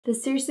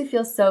This seriously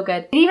feels so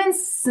good. It even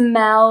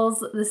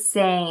smells the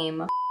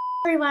same.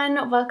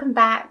 Everyone, welcome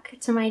back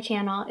to my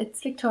channel.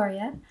 It's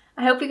Victoria.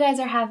 I hope you guys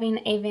are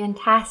having a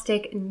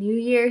fantastic new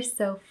year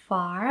so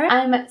far.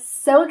 I'm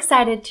so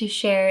excited to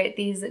share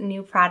these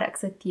new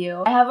products with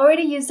you. I have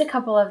already used a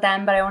couple of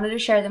them, but I wanted to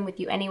share them with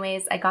you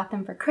anyways. I got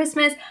them for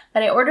Christmas,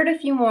 but I ordered a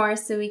few more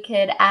so we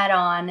could add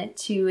on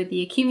to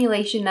the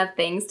accumulation of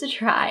things to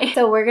try.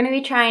 So we're gonna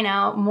be trying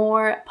out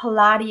more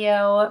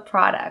Palladio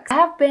products. I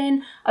have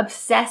been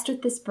obsessed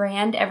with this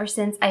brand ever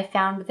since I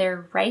found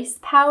their rice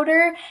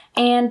powder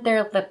and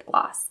their lip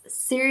gloss.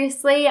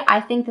 Seriously, I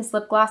think this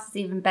lip gloss is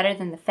even better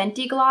than the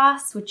Fenty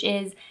gloss, which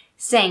is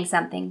saying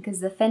something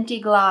because the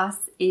Fenty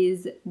gloss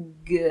is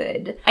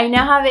good. I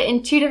now have it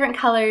in 2 different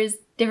colors,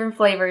 different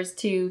flavors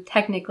too,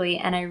 technically,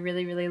 and I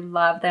really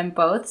love them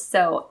both,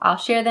 so I'll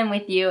share them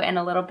with you in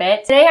a little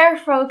bit. Today our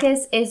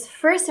focus is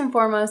first and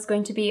foremost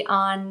going to be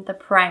on the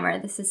primer.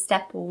 This is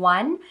step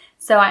 1.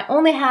 So I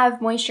only have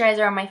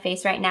moisturizer on my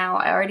face right now.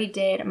 I already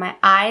did my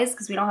eyes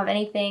because we don't have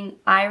anything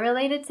eye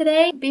related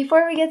today.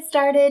 Before we get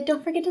started,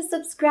 don't forget to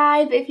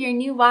subscribe. If you're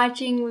new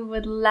watching, we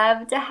would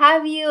love to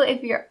have you.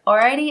 If you're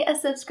already a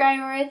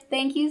subscriber,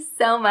 thank you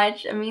so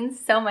much. It means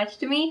so much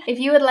to me. If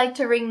you would like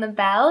to ring the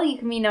bell, you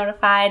can be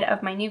notified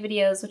of my new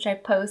videos, which I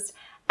post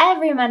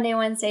every Monday,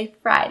 Wednesday,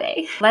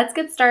 Friday. Let's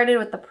get started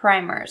with the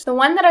primers. The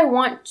one that I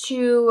want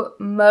to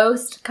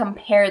most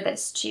compare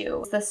this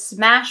to is the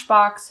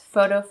Smashbox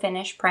Photo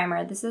Finish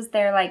Primer. This is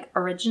their like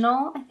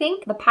original, I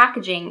think. The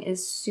packaging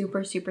is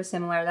super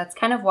similar. That's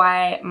kind of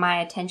why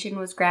my attention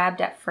was grabbed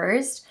at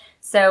first.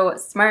 So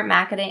smart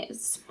marketing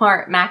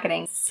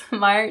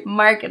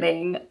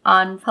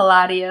on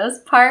Palladio's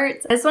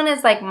part. This one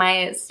is like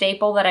my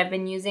staple that I've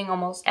been using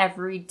almost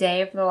every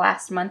day for the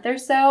last month or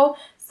so.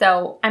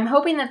 So I'm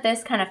hoping that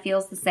this kind of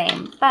feels the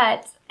same,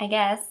 but I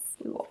guess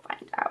we will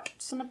find out.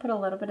 Just gonna put a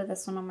little bit of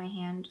this one on my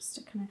hand just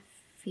to kind of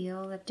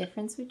feel the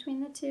difference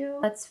between the two.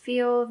 Let's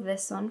feel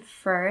this one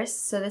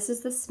first. So this is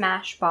the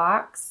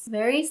Smashbox.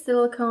 Very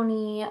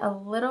silicone-y, a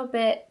little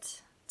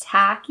bit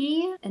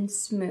tacky and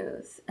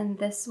smooth. And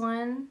this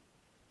one,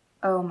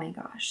 oh my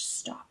gosh,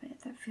 stop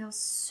it. That feels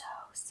so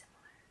similar.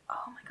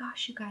 Oh my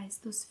gosh, you guys,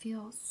 those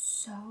feel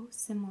so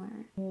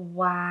similar.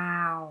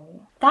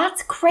 Wow.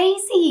 That's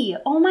crazy.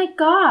 Oh my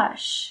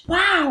gosh.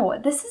 Wow,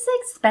 this is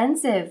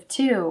expensive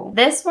too.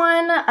 This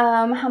one,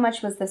 how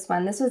much was this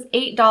one? This was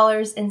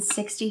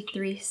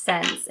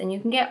 $8.63, and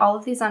you can get all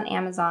of these on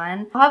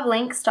Amazon. I'll have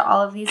links to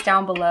all of these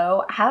down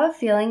below. I have a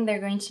feeling they're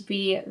going to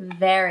be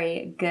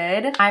very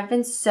good. I've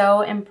been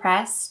so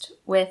impressed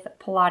with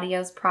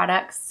Palladio's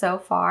products so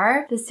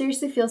far. This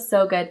seriously feels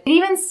so good. It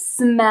even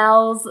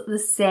smells the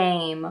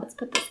same. Let's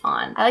put this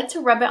on. I like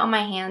to rub it on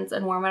my hands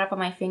and warm it up on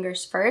my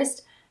fingers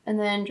first, and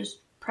then just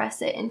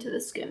press it into the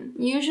skin.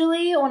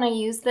 Usually when I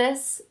use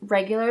this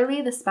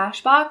regularly, the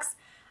Smashbox,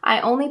 I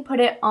only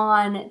put it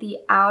on the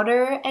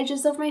outer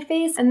edges of my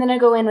face, and then I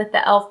go in with the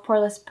e.l.f.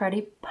 Poreless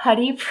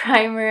Putty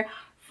Primer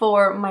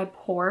for my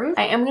pores.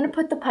 I am going to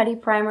put the putty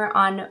primer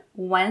on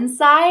one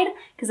side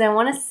because I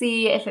want to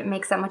see if it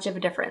makes that much of a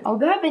difference.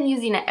 Although I've been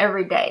using it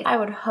every day, I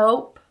would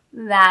hope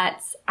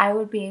that I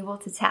would be able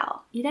to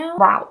tell, you know?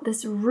 Wow,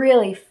 this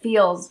really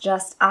feels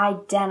just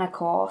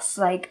identical.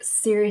 So, like,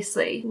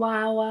 seriously.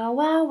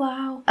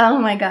 Wow. Oh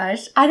my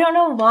gosh. I don't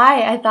know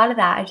why I thought of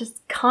that. I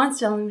just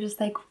constantly am just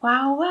like,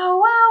 wow.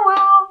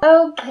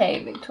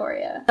 Okay,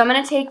 Victoria. So I'm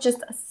gonna take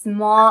just a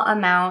small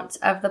amount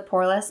of the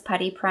Poreless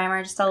Putty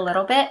Primer, just a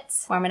little bit,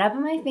 warm it up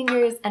in my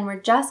fingers, and we're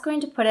just going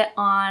to put it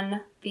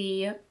on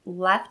the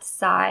left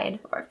side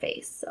of our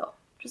face. So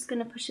I'm just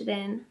gonna push it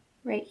in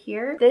right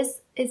here.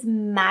 This is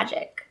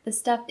magic. This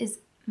stuff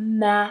is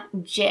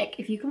magic.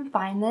 If you can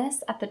find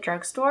this at the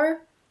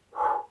drugstore,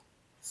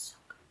 so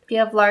good. If you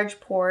have large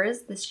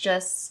pores, this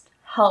just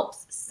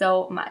helps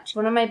so much.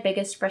 One of my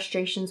biggest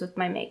frustrations with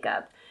my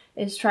makeup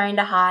is trying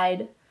to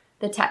hide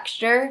the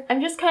texture. I've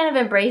just kind of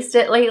embraced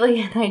it lately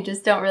and I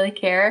just don't really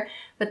care,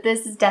 but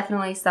this is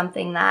definitely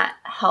something that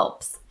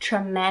helps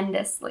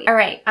tremendously. All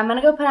right, I'm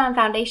gonna go put on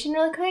foundation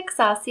really quick,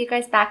 so I'll see you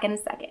guys back in a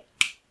second.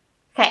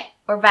 Okay,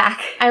 we're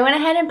back. I went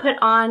ahead and put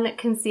on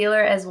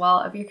concealer as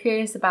well. If you're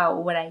curious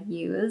about what I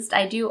used,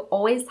 I do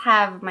always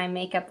have my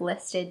makeup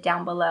listed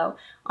down below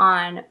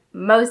on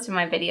most of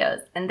my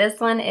videos. And this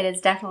one, it is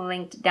definitely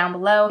linked down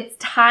below. It's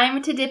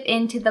time to dip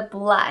into the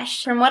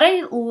blush. From what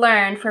I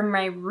learned from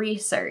my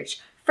research,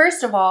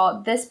 first of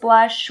all, this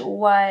blush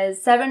was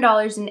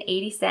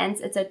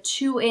 $7.80. It's a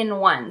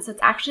 2-in-1, so it's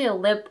actually a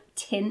lip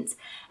tint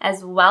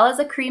as well as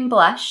a cream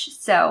blush,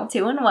 so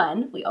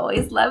 2-in-1. We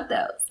always love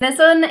those. This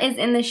one is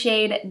in the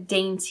shade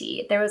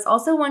Dainty. There was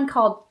also one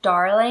called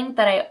Darling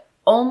that I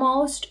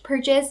almost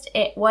purchased.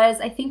 It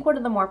was, I think, one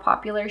of the more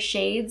popular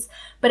shades,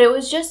 but it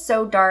was just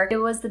so dark. It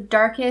was the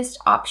darkest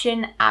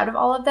option out of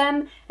all of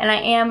them, and I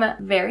am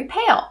very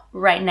pale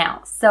right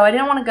now, so I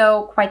didn't want to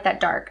go quite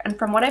that dark. And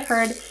from what I've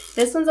heard,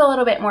 this one's a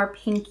little bit more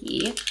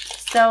pinky.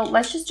 So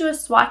let's just do a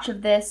swatch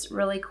of this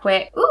really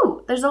quick.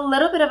 Ooh, there's a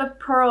little bit of a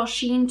pearl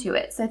sheen to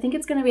it, so I think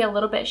it's gonna be a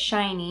little bit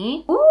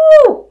shiny.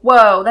 Ooh,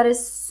 whoa, that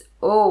is,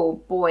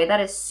 Oh boy, that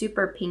is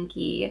super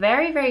pinky.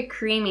 Very, very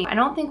creamy. I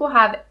don't think we'll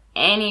have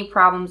any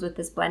problems with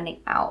this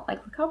blending out.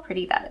 Like, look how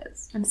pretty that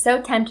is. I'm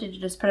so tempted to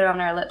just put it on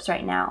our lips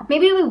right now.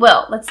 Maybe we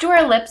will. Let's do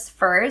our lips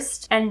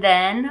first, and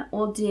then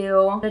we'll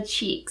do the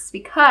cheeks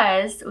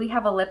because we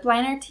have a lip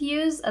liner to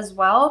use as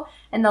well,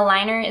 and the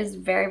liner is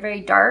very,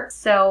 very dark,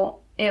 so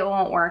it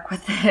won't work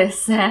with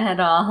this at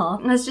all.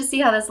 Let's just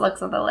see how this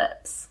looks on the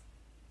lips.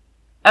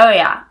 Oh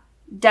yeah,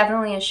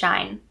 definitely a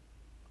shine.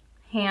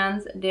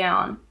 Hands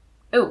down.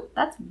 Ooh,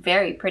 that's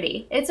very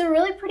pretty. It's a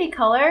really pretty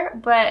color,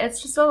 but it's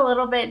just a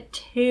little bit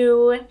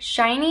too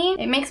shiny.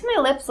 It makes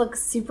my lips look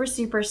super,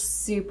 super,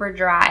 super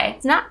dry.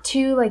 It's not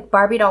too like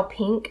Barbie doll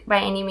pink by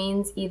any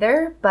means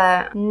either,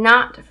 but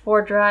not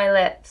for dry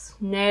lips.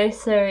 No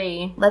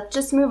siree. Let's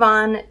just move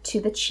on to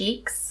the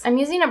cheeks. I'm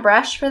using a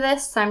brush for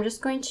this, so I'm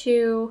just going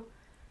to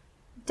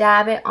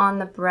dab it on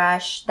the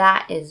brush.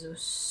 That is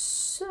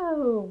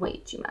so way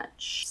too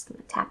much. Just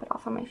gonna tap it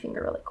off on my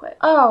finger really quick.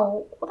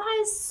 Oh, that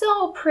is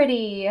so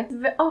pretty.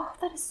 Oh,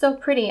 that is so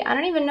pretty. I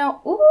don't even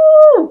know.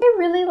 Ooh, I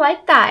really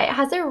like that. It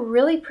has a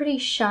really pretty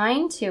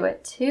shine to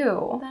it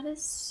too. That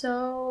is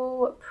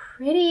so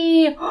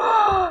pretty.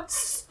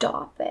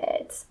 Stop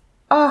it.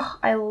 Oh,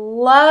 I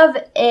love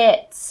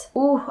it.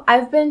 Ooh,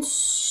 I've been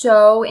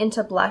so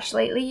into blush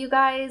lately, you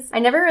guys. I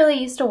never really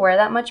used to wear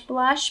that much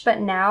blush, but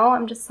now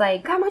I'm just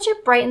like, look how much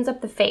it brightens up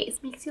the face.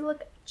 Makes you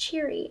look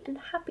cheery and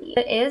happy.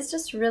 It is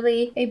just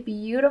really a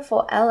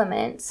beautiful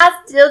element.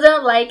 I still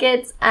don't like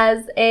it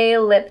as a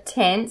lip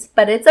tint,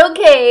 but it's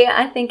okay.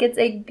 I think it's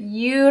a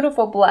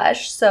beautiful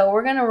blush, so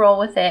we're gonna roll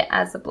with it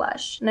as a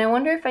blush. And I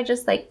wonder if I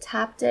just like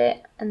tapped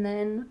it and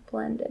then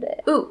blended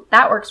it. Ooh,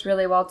 that works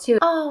really well too.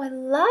 Oh, I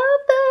love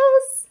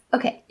this.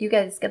 Okay, you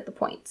guys get the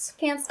point.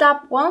 Can't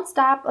stop, won't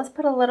stop. Let's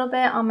put a little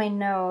bit on my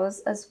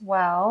nose as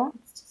well.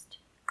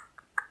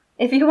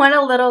 If you want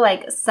a little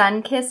like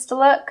sun-kissed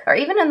look, or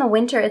even in the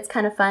winter, it's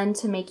kind of fun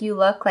to make you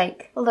look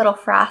like a little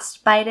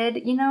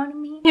frostbited, you know what I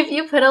mean? If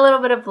you put a little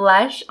bit of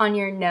blush on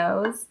your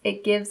nose,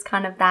 it gives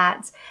kind of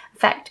that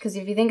effect. Because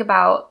if you think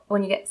about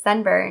when you get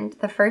sunburned,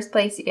 the first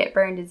place you get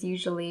burned is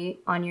usually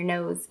on your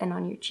nose and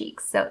on your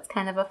cheeks. So it's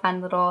kind of a fun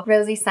little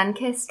rosy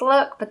sun-kissed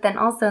look. But then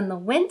also in the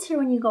winter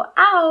when you go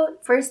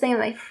out, first thing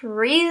that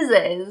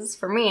freezes,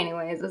 for me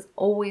anyways, is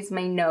always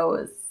my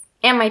nose.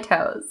 And my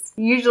toes.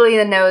 Usually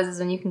the nose is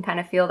when you can kind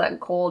of feel that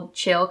cold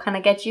chill kind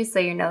of get you, so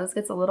your nose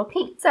gets a little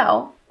pink.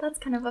 So that's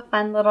kind of a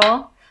fun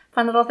little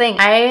thing.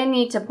 I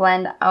need to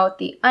blend out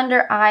the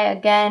under eye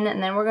again,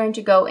 and then we're going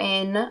to go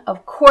in,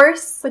 of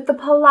course, with the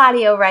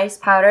Palladio rice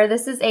powder.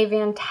 This is a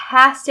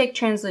fantastic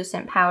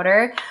translucent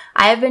powder.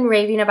 I have been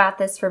raving about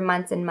this for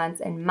months and months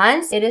and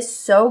months. It is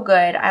so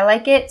good. I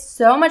like it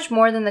so much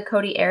more than the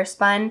Coty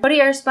Airspun. Coty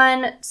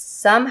Airspun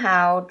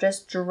somehow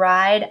just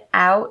dried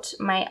out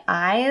my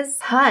eyes.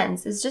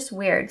 Tons. It's just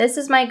weird. This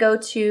is my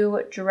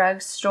go-to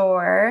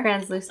drugstore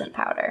translucent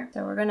powder.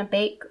 So we're gonna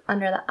bake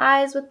under the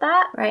eyes with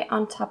that, right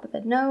on top of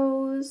the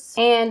nose.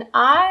 And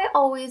I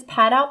always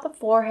pat out the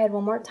forehead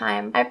one more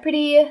time. I have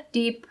pretty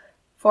deep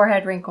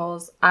forehead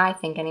wrinkles, I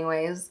think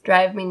anyways.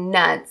 Drive me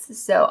nuts.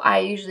 So I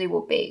usually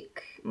will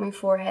bake my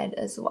forehead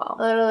as well.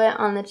 A little bit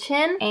on the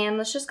chin. And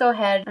let's just go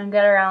ahead and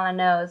get around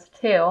the nose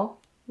too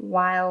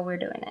while we're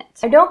doing it.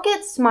 I don't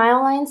get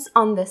smile lines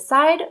on this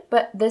side,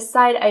 but this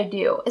side I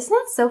do. Isn't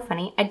that so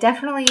funny? I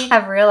definitely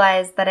have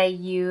realized that I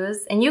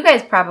use, and you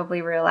guys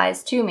probably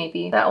realize too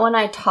maybe, that when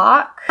I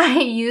talk, I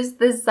use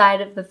this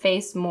side of the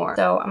face more.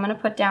 So I'm gonna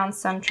put down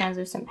some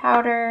translucent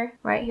powder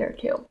right here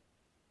too.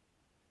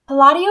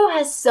 Palladio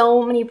has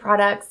so many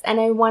products and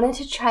I wanted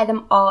to try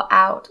them all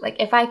out. Like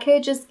if I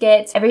could just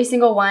get every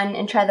single one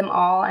and try them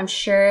all, I'm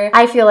sure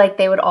I feel like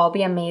they would all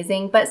be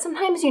amazing, but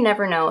sometimes you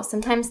never know.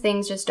 Sometimes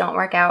things just don't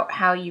work out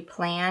how you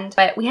planned,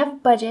 but we have a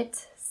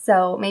budget.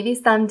 So maybe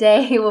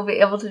someday we'll be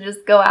able to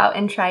just go out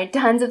and try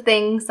tons of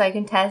things so I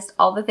can test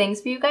all the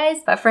things for you guys.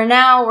 But for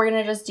now, we're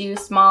gonna just do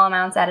small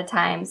amounts at a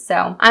time.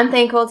 So I'm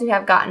thankful to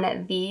have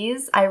gotten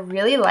these. I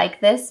really like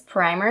this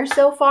primer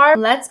so far.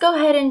 Let's go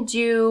ahead and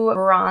do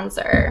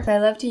bronzer. So I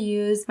love to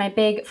use my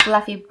big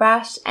fluffy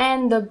brush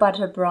and the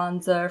butter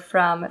bronzer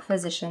from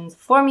Physicians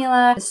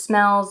Formula. It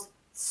smells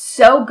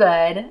so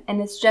good and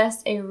it's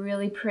just a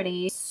really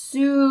pretty,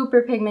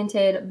 super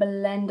pigmented,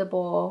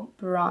 blendable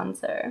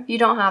bronzer. If you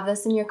don't have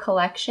this in your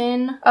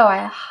collection, oh,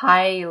 I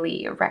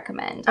highly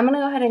recommend. I'm gonna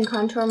go ahead and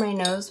contour my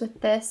nose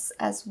with this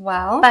as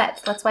well,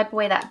 but let's wipe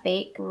away that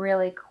bake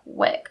really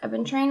quick. I've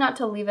been trying not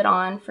to leave it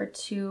on for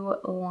too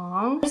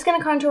long. I'm just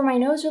gonna contour my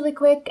nose really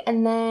quick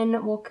and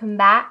then we'll come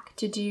back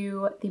to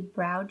do the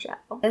brow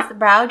gel. This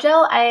brow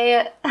gel,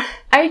 I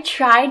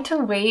tried to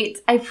wait.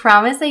 I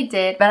promise I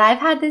did, but I've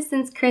had this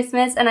since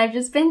Christmas and I've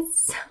just been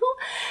so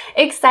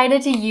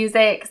excited to use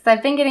it because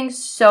I've been getting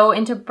so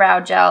into brow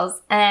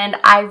gels and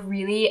I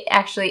really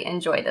actually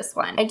enjoy this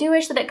one. I do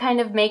wish that it kind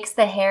of makes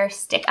the hair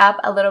stick up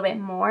a little bit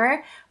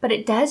more, but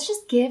it does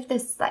just give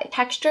this like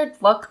textured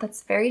look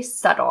that's very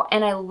subtle,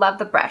 and I love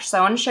the brush. So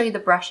I want to show you the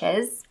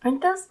brushes.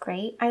 Aren't those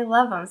great? I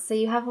love them. So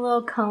you have a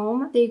little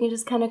comb, so you can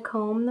just kind of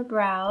comb the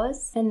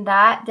brows, and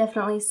that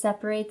definitely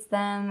separates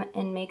them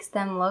and makes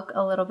them look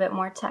a little bit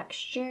more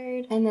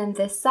textured. And then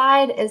this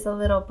side is a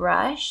little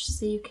brush,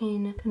 so you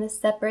can kind of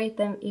separate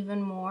them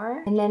even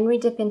more. And then we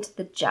dip into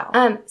the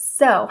gel.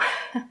 So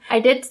I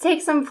did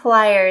take some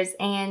pliers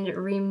and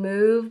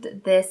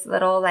removed this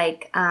little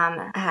like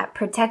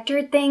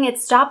protector thing. It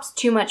stops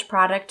too much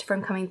product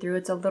from coming through.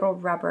 It's a little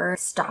rubber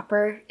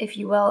stopper, if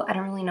you will. I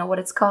don't really know what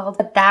it's called,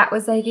 but that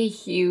was like a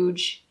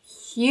huge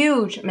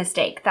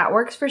mistake. That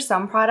works for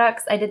some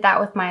products. I did that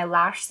with my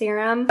lash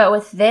serum, but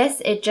with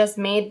this, it just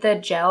made the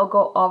gel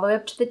go all the way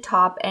up to the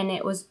top, and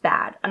it was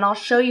bad. And I'll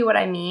show you what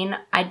I mean.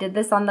 I did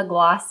this on the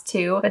gloss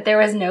too, but there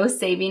was no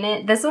saving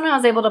it. This one I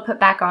was able to put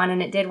back on,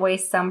 and it did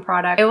waste some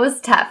product. It was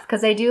tough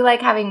because I do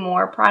like having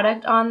more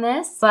product on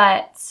this,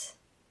 but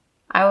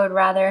I would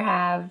rather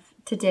have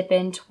to dip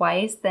in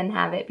twice than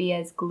have it be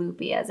as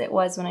gloopy as it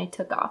was when I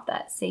took off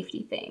that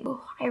safety thing. Ooh,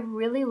 I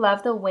really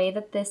love the way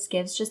that this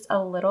gives just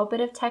a little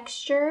bit of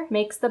texture,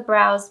 makes the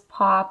brows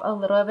pop a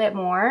little bit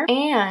more,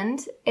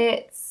 and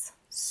it's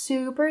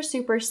super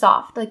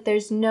soft. Like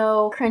there's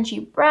no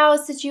crunchy brow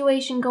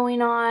situation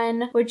going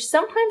on, which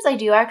sometimes I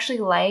do actually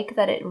like,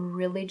 that it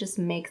really just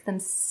makes them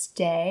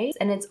stay.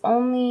 And it's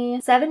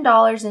only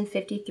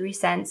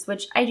 $7.53,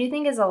 which I do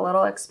think is a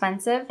little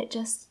expensive. It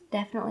just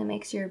definitely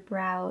makes your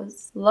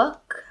brows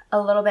look a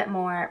little bit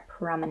more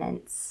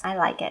prominent. I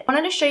like it. I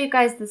wanted to show you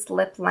guys this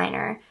lip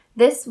liner.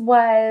 This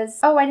was,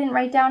 oh, I didn't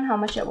write down how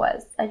much it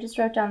was. I just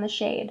wrote down the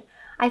shade.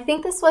 I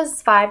think this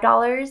was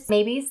 $5,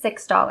 maybe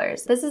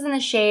 $6. This is in the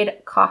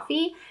shade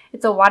Coffee.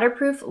 It's a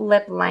waterproof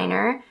lip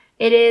liner.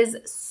 It is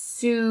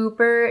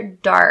super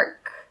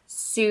dark,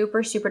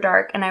 super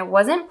dark, and I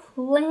wasn't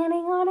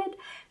planning on it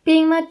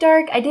being that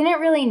dark. I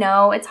didn't really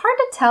know. It's hard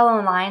to tell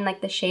online,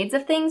 like the shades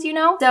of things, you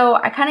know? So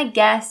I kind of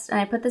guessed, and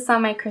I put this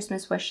on my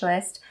Christmas wish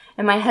list,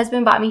 and my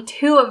husband bought me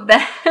 2 of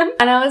them,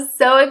 and I was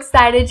so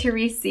excited to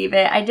receive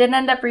it. I did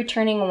end up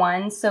returning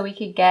one so we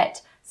could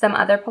get some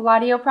other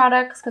Palladio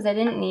products because I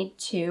didn't need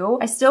 2.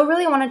 I still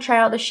really want to try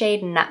out the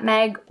shade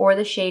Nutmeg or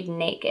the shade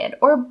Naked,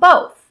 or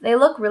both. They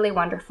look really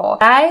wonderful.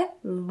 I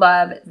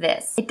love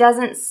this. It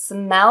doesn't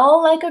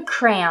smell like a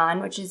crayon,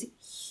 which is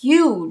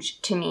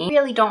huge to me. I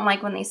really don't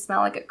like when they smell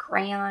like a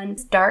crayon.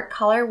 This dark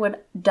color would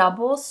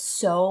double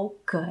so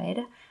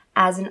good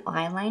as an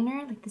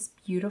eyeliner, like this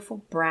beautiful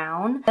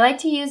brown. I like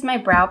to use my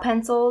brow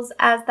pencils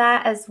as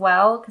that as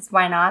well, because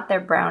why not? They're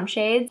brown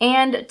shades.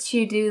 And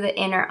to do the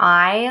inner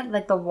eye,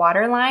 like the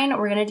waterline,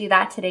 we're gonna do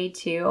that today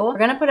too. We're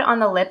gonna put it on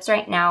the lips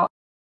right now.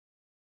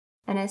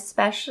 And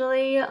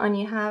especially when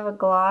you have a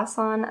gloss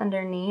on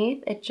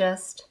underneath, it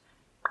just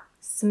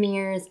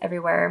smears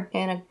everywhere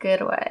in a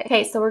good way.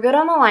 Okay, so we're good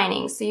on the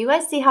lining. So you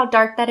guys see how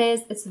dark that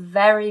is? It's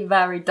very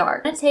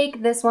dark. I'm gonna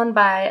take this one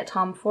by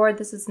Tom Ford.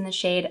 This is in the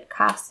shade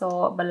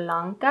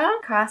Casablanca.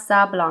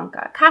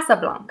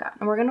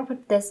 And we're gonna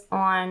put this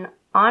on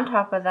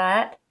top of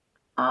that,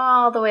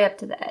 all the way up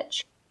to the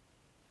edge.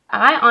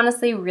 I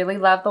honestly really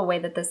love the way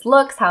that this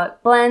looks, how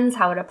it blends,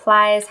 how it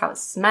applies, how it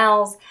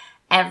smells,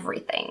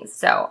 everything.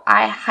 So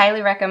I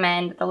highly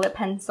recommend the lip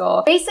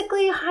pencil.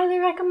 Basically, highly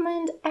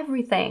recommend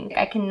everything.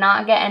 I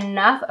cannot get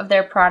enough of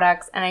their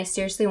products, and I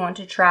seriously want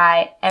to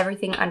try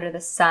everything under the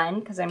sun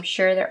because I'm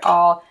sure they're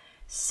all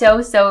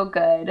so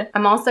good.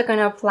 I'm also going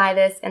to apply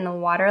this in the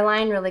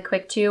waterline really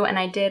quick too, and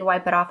I did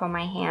wipe it off on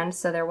my hand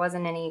so there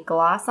wasn't any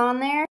gloss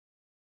on there.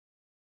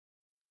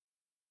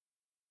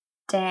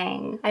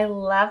 Dang, I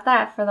love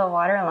that for the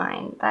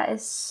waterline. That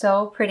is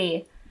so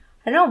pretty.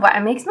 I don't know, but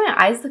it makes my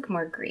eyes look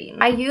more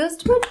green. I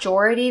used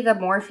majority the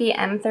Morphe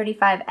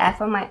M35F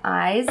on my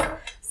eyes,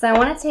 so I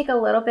want to take a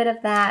little bit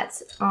of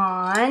that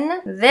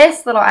on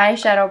this little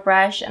eyeshadow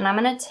brush, and I'm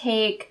going to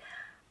take,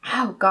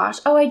 oh gosh,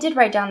 oh, I did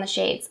write down the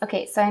shades.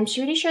 Okay, so I'm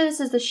pretty sure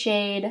this is the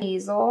shade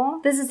Hazel.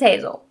 This is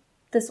Hazel,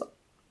 this one.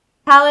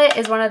 Palette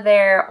is one of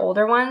their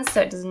older ones,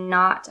 so it does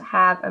not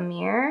have a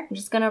mirror. I'm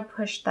just going to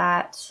push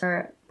that,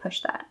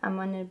 I'm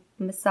going to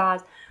massage.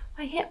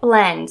 I hit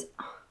blend.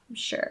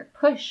 Sure,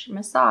 push,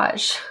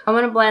 massage. I'm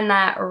gonna blend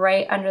that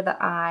right under the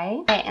eye.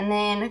 Okay, and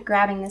then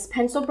grabbing this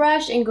pencil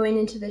brush and going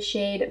into the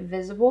shade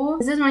Visible.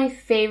 This is my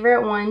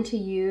favorite one to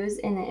use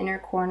in the inner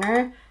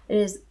corner. It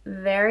is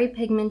very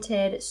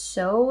pigmented,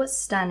 so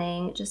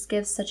stunning, just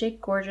gives such a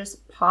gorgeous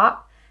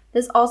pop.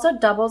 This also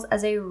doubles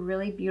as a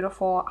really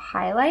beautiful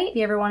highlight. If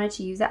you ever wanted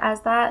to use it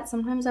as that,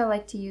 sometimes I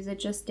like to use it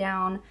just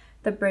down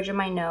the bridge of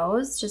my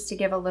nose just to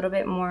give a little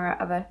bit more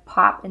of a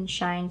pop and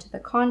shine to the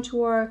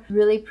contour.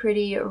 Really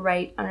pretty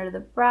right under the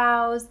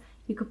brows.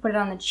 You could put it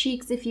on the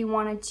cheeks if you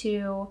wanted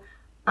to.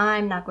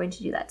 I'm not going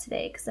to do that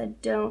today because I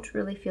don't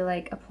really feel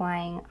like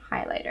applying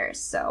highlighter,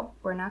 so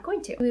we're not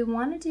going to. Do we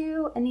want to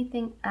do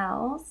anything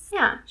else?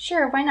 Yeah,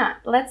 sure, why not?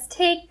 Let's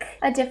take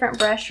a different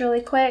brush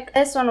really quick.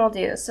 This one will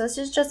do. So this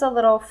is just a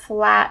little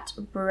flat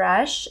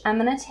brush. I'm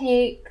gonna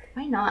take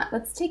Why not?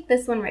 Let's take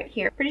this one right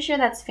here. Pretty sure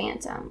that's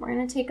Phantom. We're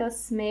gonna take a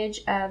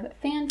smidge of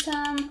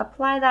Phantom,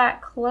 apply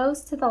that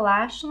close to the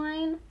lash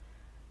line,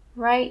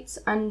 right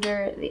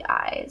under the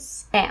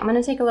eyes. Okay, I'm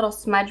gonna take a little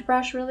smudge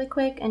brush really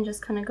quick and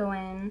just kind of go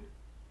in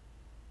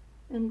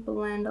and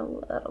blend a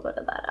little bit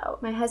of that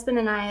out. My husband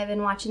and I have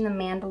been watching The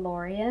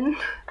Mandalorian.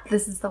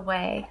 This is the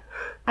way.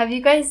 Have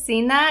you guys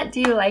seen that? Do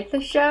you like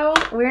the show?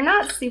 We're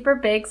not super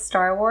big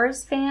Star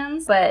Wars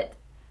fans, but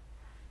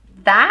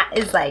that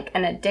is like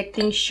an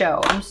addicting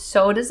show. I'm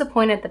so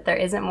disappointed that there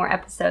isn't more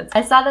episodes.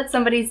 I saw that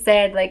somebody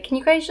said, like, can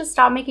you guys just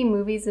stop making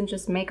movies and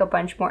just make a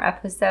bunch more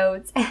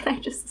episodes? And I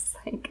just was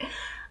like,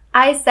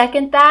 I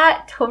second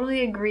that,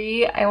 totally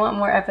agree. I want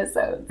more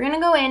episodes. We're gonna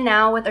go in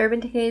now with Urban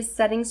Decay's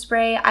setting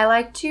spray. I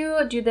like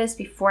to do this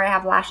before I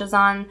have lashes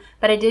on,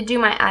 but I did do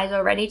my eyes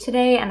already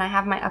today and I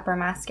have my upper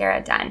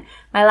mascara done.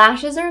 My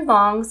lashes are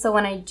long, so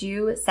when I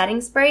do setting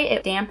spray,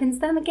 it dampens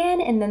them again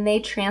and then they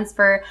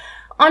transfer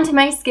onto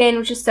my skin,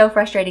 which is so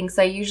frustrating.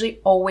 So I usually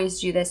always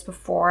do this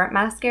before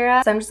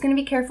mascara. So I'm just gonna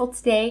be careful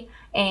today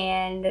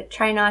and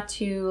try not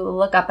to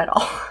look up at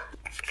all.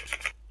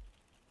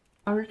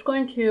 I'm just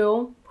going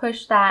to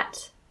push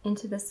that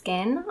into the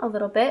skin a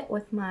little bit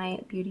with my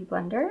beauty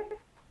blender.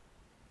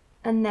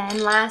 And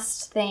then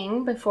last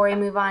thing before we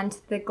move on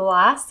to the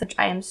gloss, which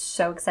I am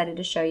so excited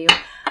to show you,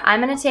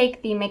 I'm going to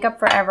take the Makeup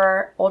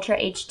Forever Ultra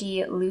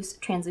HD Loose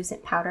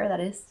Translucent Powder.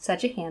 That is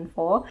such a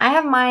handful. I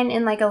have mine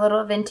in like a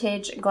little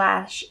vintage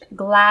glass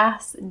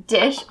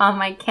dish on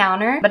my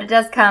counter, but it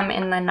does come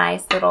in a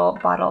nice little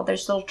bottle.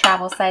 There's little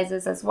travel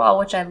sizes as well,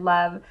 which I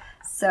love.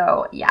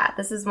 So yeah,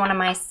 this is one of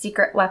my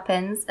secret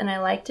weapons, and I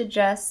like to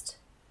just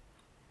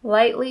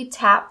lightly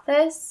tap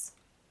this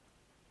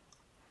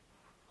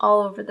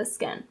all over the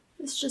skin.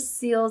 This just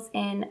seals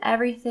in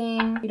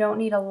everything. You don't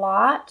need a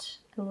lot.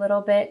 A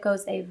little bit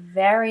goes a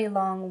very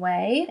long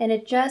way, and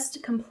it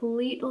just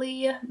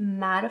completely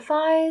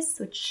mattifies,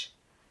 which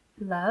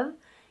I love.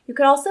 You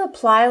could also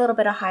apply a little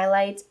bit of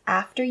highlight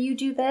after you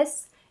do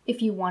this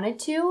if you wanted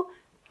to.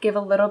 Give a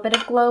little bit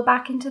of glow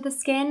back into the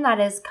skin. That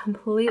is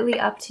completely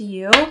up to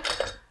you.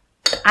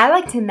 I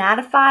like to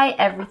mattify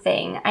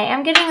everything. I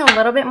am getting a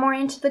little bit more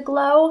into the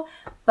glow,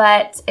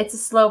 but it's a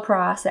slow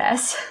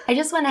process. I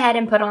just went ahead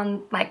and put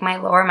on like my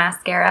lower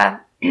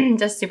mascara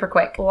just super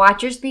quick.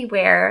 Watchers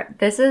beware.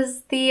 This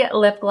is the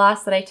lip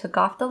gloss that I took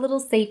off the little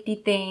safety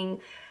thing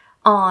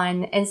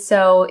on, and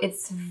so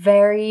it's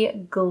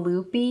very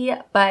gloopy,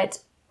 but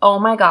oh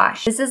my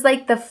gosh. This is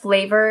like the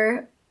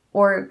flavor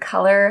or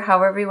color,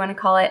 however you want to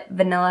call it,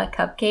 vanilla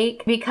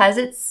cupcake. Because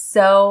it's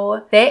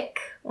so thick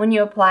when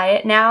you apply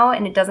it now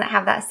and it doesn't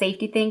have that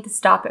safety thing to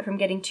stop it from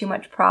getting too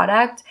much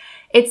product,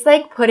 it's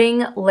like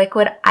putting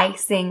liquid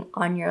icing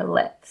on your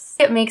lips.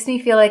 It makes me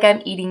feel like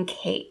I'm eating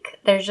cake.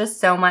 There's just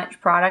so much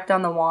product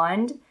on the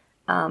wand,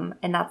 and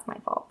that's my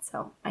fault.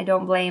 So I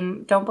don't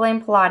blame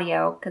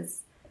Palladio,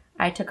 because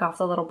I took off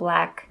the little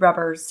black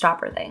rubber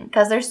stopper thing.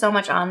 Because there's so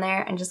much on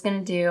there, I'm just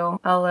gonna do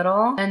a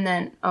little, and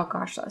then, oh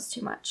gosh, that was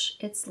too much.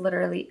 It's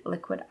literally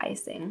liquid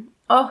icing.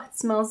 Oh, it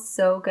smells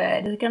so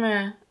good. I'm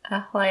gonna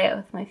apply it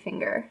with my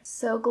finger.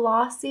 So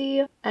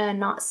glossy and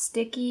not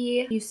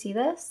sticky. You see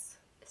this?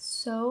 It's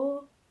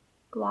so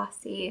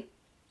glossy,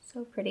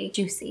 so pretty,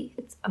 juicy.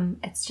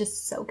 It's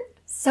just so good.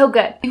 So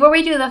good. Before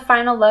we do the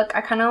final look,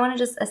 I kind of want to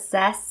just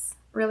assess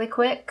really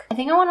quick. I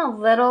think I want a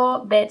little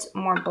bit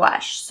more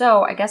blush.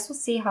 So I guess we'll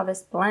see how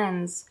this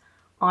blends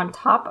on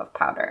top of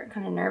powder. I'm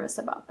kind of nervous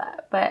about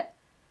that, but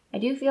I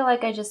do feel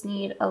like I just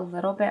need a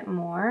little bit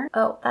more.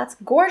 Oh, that's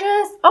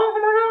gorgeous.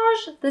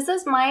 Oh my gosh. This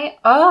is my,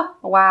 oh,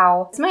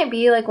 wow. This might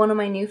be like one of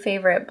my new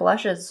favorite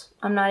blushes.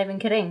 I'm not even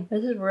kidding.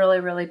 This is really,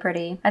 really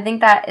pretty. I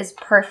think that is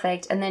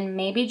perfect. And then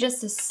maybe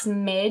just a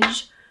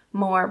smidge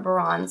more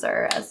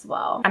bronzer as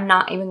well. I'm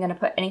not even gonna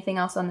put anything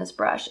else on this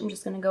brush. I'm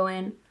just gonna go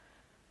in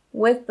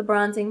with the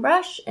bronzing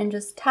brush and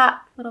just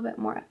tap a little bit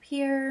more up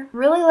here.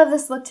 Really love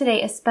this look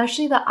today,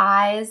 especially the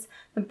eyes.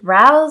 The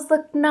brows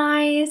look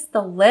nice.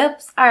 The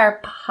lips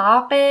are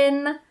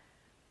poppin'.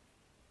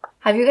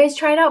 Have you guys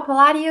tried out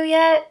Palladio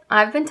yet?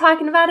 I've been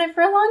talking about it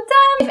for a long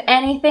time. If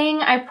anything,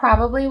 I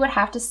probably would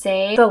have to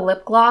say the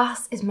lip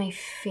gloss is my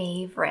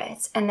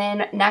favorite. And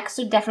then next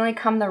would definitely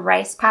come the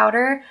rice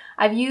powder.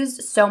 I've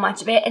used so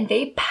much of it, and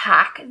they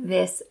pack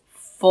this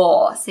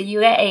full. So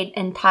you get an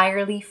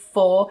entirely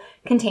full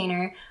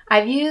container.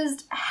 I've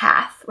used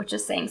half, which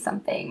is saying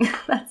something.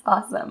 That's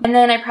awesome. And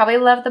then I probably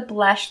love the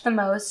blush the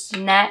most.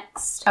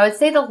 Next, I would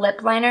say the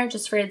lip liner,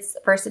 just for its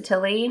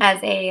versatility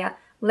as a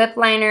lip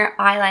liner,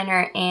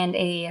 eyeliner, and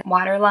a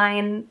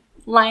waterline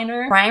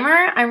liner.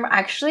 Primer, I'm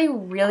actually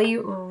really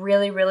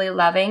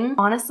loving.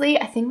 Honestly,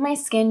 I think my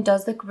skin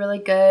does look really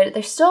good.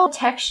 There's still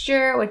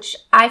texture, which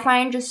I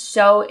find just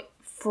so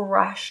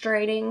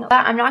frustrating.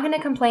 But I'm not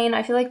gonna complain.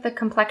 I feel like the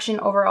complexion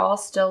overall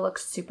still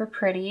looks super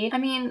pretty. I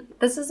mean,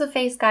 this is a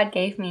face God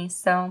gave me,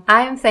 so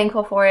I am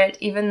thankful for it,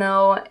 even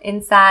though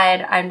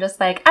inside I'm just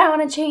like, I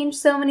want to change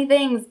so many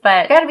things,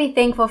 but you gotta be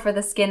thankful for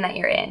the skin that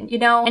you're in, you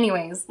know?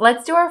 Anyways,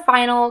 let's do our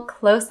final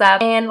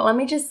close-up, and let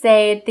me just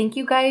say thank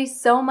you guys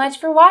so much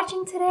for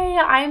watching today.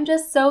 I'm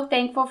just so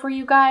thankful for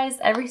you guys,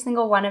 every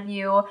single one of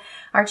you.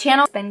 Our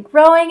channel's been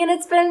growing and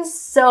it's been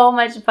so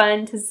much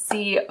fun to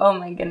see. Oh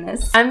my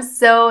goodness. I'm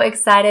so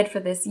excited for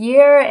this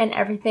year and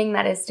everything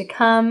that is to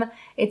come.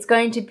 It's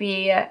going to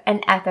be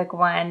an epic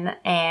one,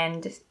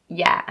 and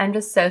yeah, I'm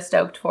just so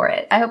stoked for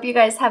it. I hope you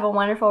guys have a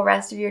wonderful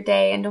rest of your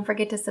day, and don't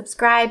forget to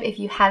subscribe if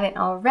you haven't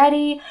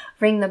already.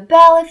 Ring the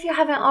bell if you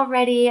haven't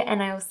already,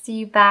 and I will see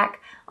you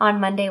back on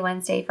Monday,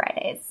 Wednesday,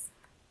 Fridays.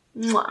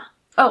 Mwah.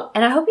 Oh,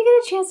 and I hope you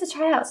get a chance to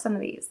try out some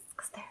of these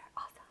because they're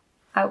awesome.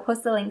 I will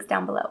post the links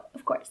down below,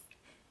 of course.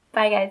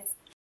 Bye, guys.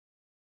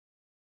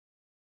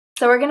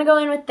 So we're gonna go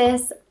in with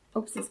this.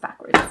 Oops, it's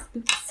backwards.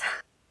 Oops.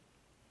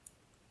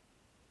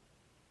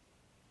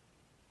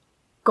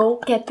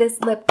 Go get this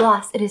lip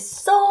gloss. It is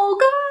so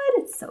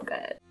good. It's so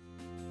good.